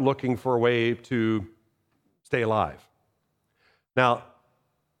are looking for a way to stay alive. Now,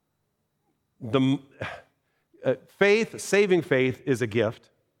 the saving faith is a gift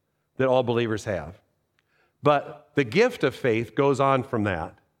that all believers have. But the gift of faith goes on from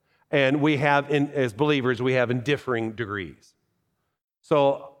that. And we have, as believers, we have in differing degrees.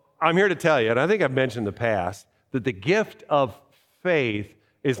 So I'm here to tell you, and I think I've mentioned in the past, that the gift of faith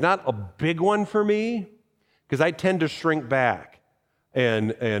is not a big one for me, because I tend to shrink back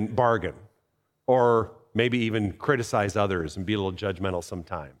and bargain, or maybe even criticize others and be a little judgmental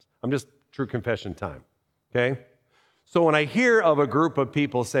sometimes. I'm just true confession time, okay? So when I hear of a group of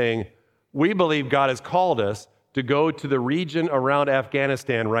people saying, we believe God has called us to go to the region around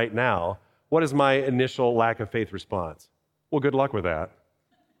Afghanistan right now, what is my initial lack of faith response? Well, good luck with that.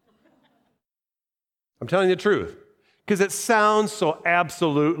 I'm telling you the truth, because it sounds so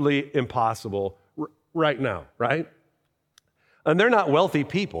absolutely impossible right now, right? And they're not wealthy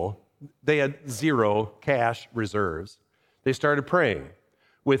people. They had zero cash reserves. They started praying.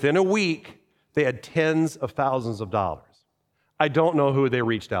 Within a week, they had tens of thousands of dollars. I don't know who they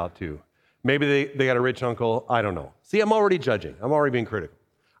reached out to. Maybe they got a rich uncle. I don't know. See, I'm already judging. I'm already being critical.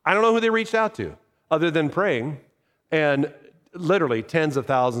 I don't know who they reached out to other than praying, and literally tens of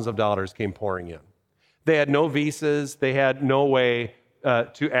thousands of dollars came pouring in. They had no visas. They had no way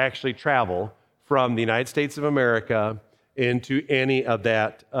to actually travel from the United States of America into any of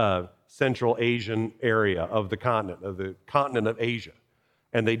that Central Asian area of the continent of Asia.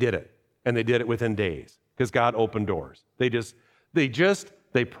 And they did it. And they did it within days because God opened doors. They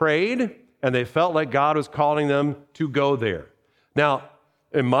prayed, and they felt like God was calling them to go there. Now,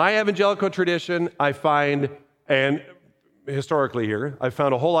 in my evangelical tradition, I find, and historically here, I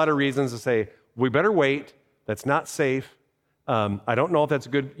found a whole lot of reasons to say, we better wait. That's not safe. I don't know if that's a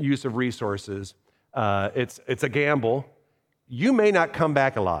good use of resources. It's a gamble. You may not come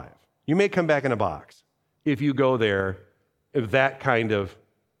back alive. You may come back in a box if you go there with that kind of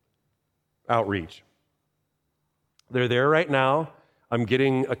outreach. They're there right now. I'm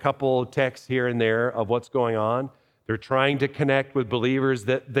getting a couple texts here and there of what's going on. They're trying to connect with believers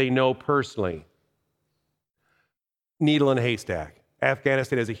that they know personally. Needle in a haystack.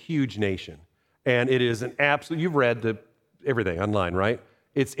 Afghanistan is a huge nation, and it is an absolute, you've read everything online, right?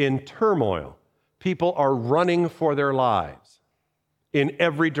 It's in turmoil. people are running for their lives in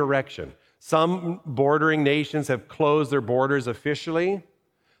every direction. Some bordering nations have closed their borders officially.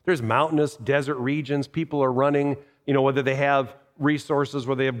 There's mountainous desert regions. People are running, whether they have resources,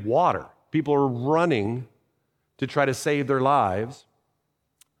 whether they have water. People are running to try to save their lives.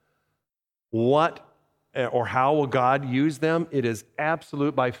 What or how will God use them? It is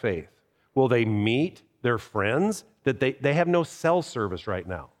absolute by faith. Will they meet their friends? That they have no cell service right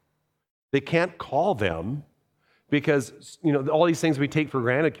now. They can't call them because, all these things we take for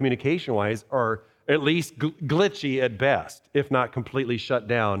granted communication-wise are at least glitchy at best, if not completely shut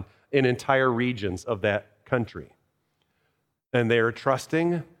down in entire regions of that country. And they are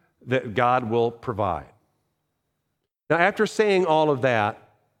trusting that God will provide. Now, after saying all of that,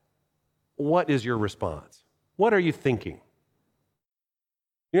 what is your response? What are you thinking?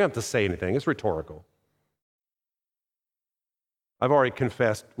 You don't have to say anything. It's rhetorical. I've already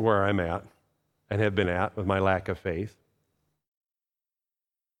confessed where I'm at and have been at with my lack of faith.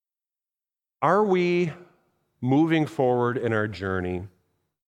 Are we moving forward in our journey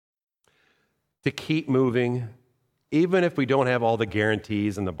to keep moving, even if we don't have all the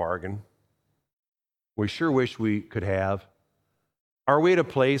guarantees in the bargain? We sure wish we could have. Are we at a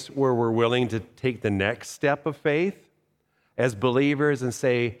place where we're willing to take the next step of faith as believers and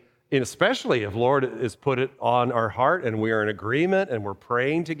say, and especially if Lord has put it on our heart and we are in agreement and we're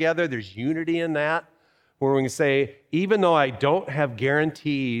praying together, there's unity in that, where we can say, even though I don't have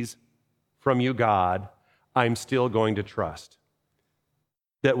guarantees from you, God, I'm still going to trust.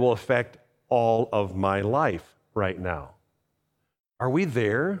 That will affect all of my life right now. Are we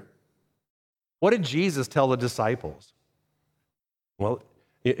there? What did Jesus tell the disciples? Well,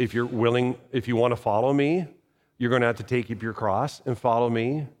 if you're willing, if you want to follow me, you're going to have to take up your cross and follow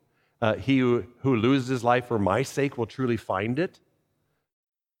me. He who loses his life for my sake will truly find it.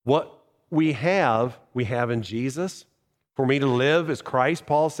 What we have in Jesus. For me to live is Christ,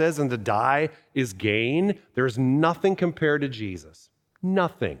 Paul says, and to die is gain. There's nothing compared to Jesus.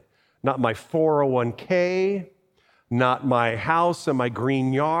 Nothing. Not my 401k, not my house and my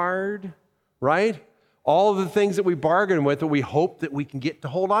green yard, right? All of the things that we bargain with that we hope that we can get to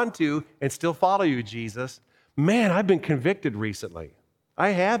hold on to and still follow you, Jesus. Man, I've been convicted recently. I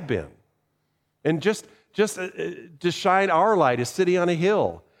have been. And just to shine our light as City on a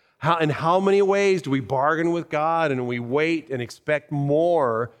Hill. In how many ways do we bargain with God and we wait and expect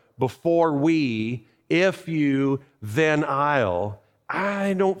more before we, if you, then I'll?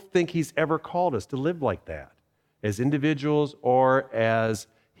 I don't think he's ever called us to live like that as individuals or as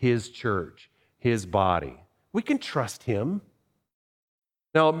his church, his body. We can trust him.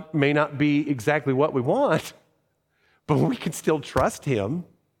 Now, it may not be exactly what we want, but we can still trust him.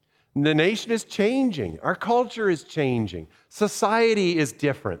 The nation is changing. Our culture is changing. Society is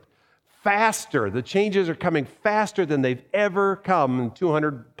different. Faster. The changes are coming faster than they've ever come in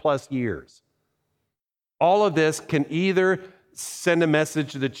 200 plus years. All of this can either send a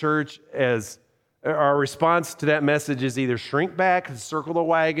message to the church as our response to that message is either shrink back and circle the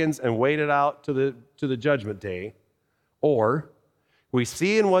wagons and wait it out to the judgment day, or we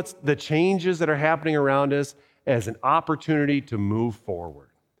see in what's the changes that are happening around us as an opportunity to move forward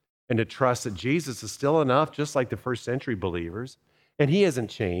and to trust that Jesus is still enough, just like the first century believers, and he hasn't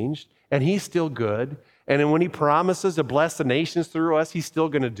changed, and he's still good. And then when he promises to bless the nations through us, he's still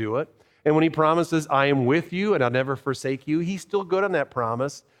going to do it. And when he promises, I am with you and I'll never forsake you, he's still good on that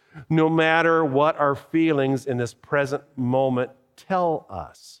promise, no matter what our feelings in this present moment tell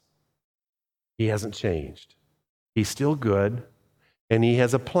us. He hasn't changed. He's still good, and he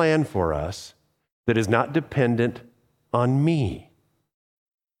has a plan for us that is not dependent on me.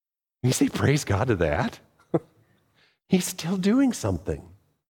 You say, praise God to that. He's still doing something.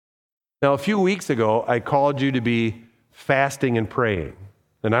 Now, a few weeks ago, I called you to be fasting and praying.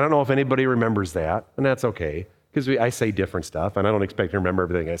 And I don't know if anybody remembers that, and that's okay, because I say different stuff, and I don't expect you to remember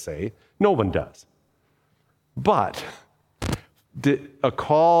everything I say. No one does. But a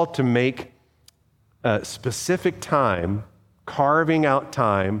call to make a specific time, carving out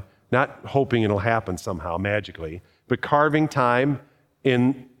time, not hoping it'll happen somehow magically, but carving time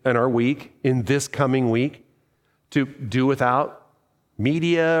in our week, in this coming week, to do without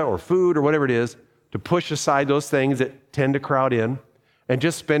media or food or whatever it is, to push aside those things that tend to crowd in and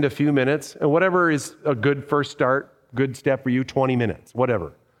just spend a few minutes, and whatever is a good first start, good step for you, 20 minutes,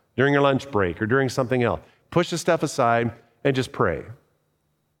 whatever, during your lunch break or during something else. Push the stuff aside and just pray.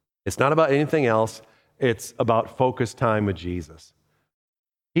 It's not about anything else. It's about focused time with Jesus.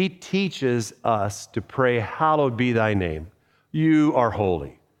 He teaches us to pray, hallowed be thy name. You are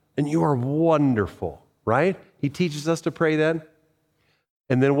holy and you are wonderful, right? He teaches us to pray that.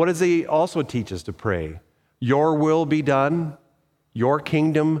 And then what does he also teach us to pray? Your will be done, your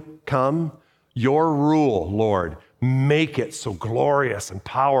kingdom come, your rule, Lord, make it so glorious and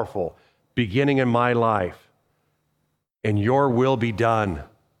powerful, beginning in my life. And your will be done,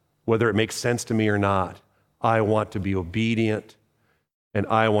 whether it makes sense to me or not. I want to be obedient, and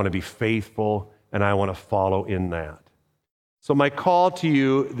I want to be faithful, and I want to follow in that. So my call to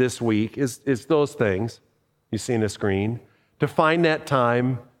you this week is those things you see on the screen, to find that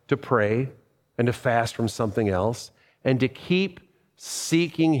time to pray and to fast from something else, and to keep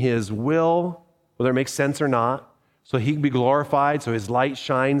seeking his will, whether it makes sense or not, so he can be glorified, so his light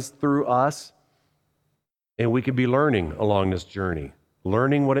shines through us, and we could be learning along this journey,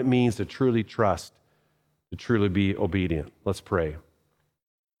 learning what it means to truly trust, to truly be obedient. Let's pray.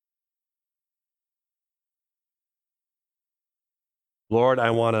 Lord, I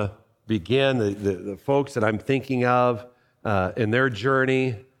want to begin the folks that I'm thinking of in their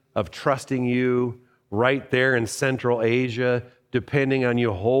journey of trusting you right there in Central Asia, depending on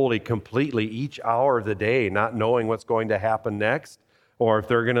you wholly, completely, each hour of the day, not knowing what's going to happen next, or if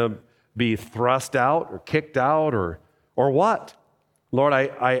they're going to be thrust out or kicked out or what. Lord,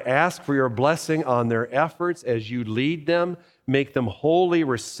 I ask for your blessing on their efforts as you lead them. Make them wholly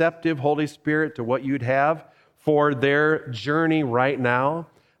receptive, Holy Spirit, to what you'd have for their journey right now.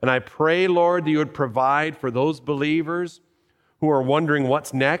 And I pray, Lord, that you would provide for those believers who are wondering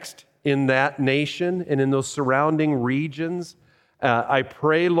what's next in that nation and in those surrounding regions. I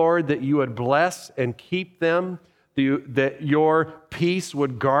pray, Lord, that you would bless and keep them, that your peace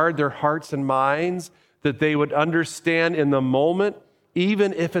would guard their hearts and minds, that they would understand in the moment,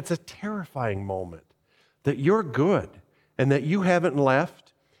 even if it's a terrifying moment, that you're good and that you haven't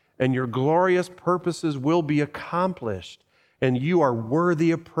left and your glorious purposes will be accomplished and you are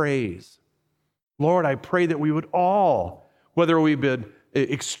worthy of praise. Lord, I pray that we would all, whether we've been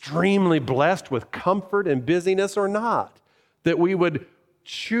extremely blessed with comfort and busyness or not, that we would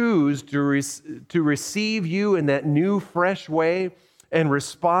choose to receive you in that new, fresh way and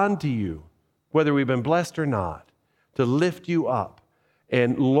respond to you, whether we've been blessed or not, to lift you up.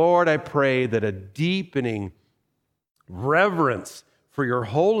 And Lord, I pray that a deepening reverence for your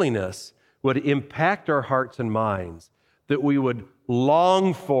holiness would impact our hearts and minds, that we would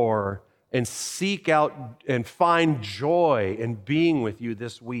long for and seek out and find joy in being with you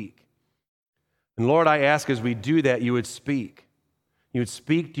this week. And Lord, I ask as we do that, you would speak. You would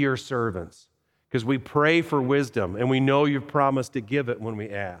speak to your servants, because we pray for wisdom, and we know you've promised to give it when we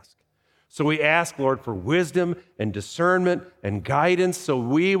ask. So we ask, Lord, for wisdom and discernment and guidance so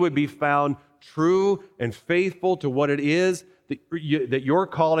we would be found true and faithful to what it is that you're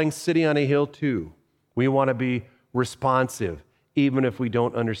calling City on a Hill to. We want to be responsive, even if we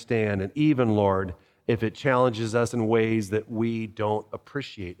don't understand, and even, Lord, if it challenges us in ways that we don't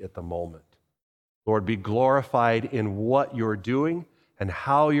appreciate at the moment. Lord, be glorified in what you're doing and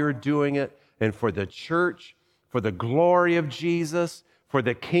how you're doing it, and for the church, for the glory of Jesus, for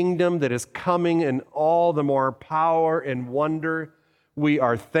the kingdom that is coming in all the more power and wonder. We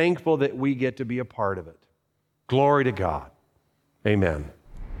are thankful that we get to be a part of it. Glory to God. Amen.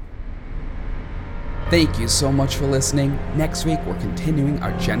 Thank you so much for listening. Next week, we're continuing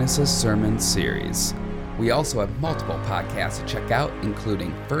our Genesis Sermon series. We also have multiple podcasts to check out,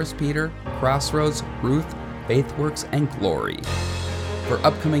 including 1 Peter, Crossroads, Ruth, Faithworks, and Glory. For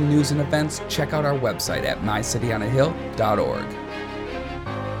upcoming news and events, check out our website at mycityonahill.org.